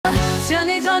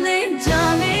Caney,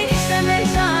 işte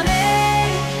mejdaney.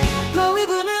 Bu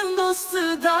uygunun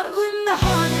dostu dargın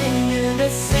nehane,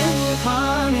 yüresin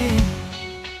hane.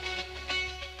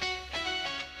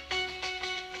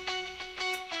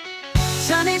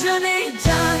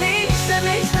 Caney, işte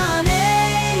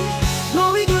mejdaney.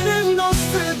 Bu uygunun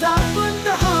dostu dargın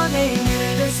nehane,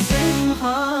 yüresin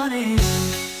hane.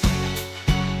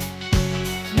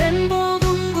 Ben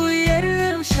buldum bu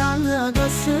yerin şanlı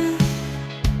adası.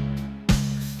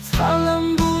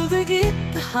 Sağlam buldu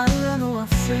gitti hayran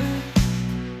ovası.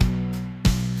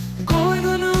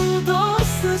 Koydunun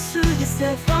dostu sürdü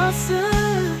sefası.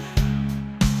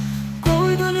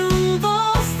 Koydunun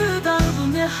dostu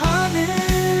dargın nehane.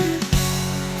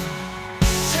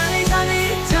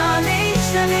 Caney,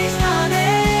 işte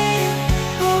mejdaney.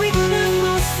 Koydunun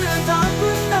dostu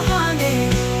dargın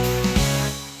nehane.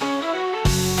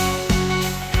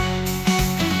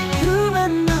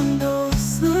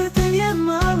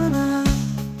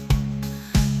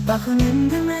 Bakın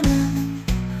indi benim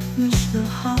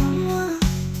müştahama.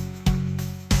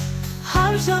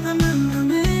 Harcadım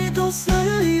ömrümü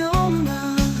dostları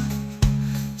yoluna.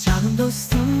 Canım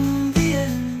dostum diye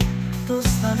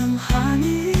dostlarım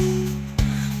hani,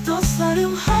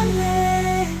 dostlarım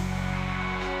hani.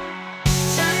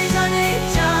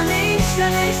 Caney, işte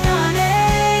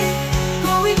mejdaney.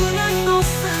 Bu uygunun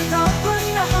dostu dargın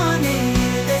nehane,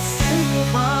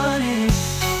 desin bari.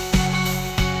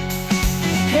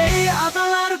 Hey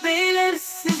adalar beyler,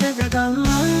 size de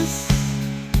kalmaz.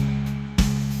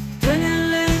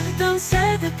 Gönüller dönse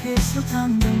de pis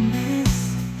utandım biz.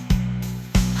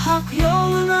 Hak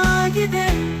yoluna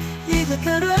giden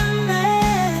yiğitler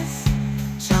ölmez.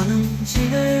 Canım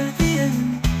ciğer diyen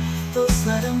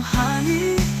dostlarım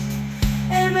hani,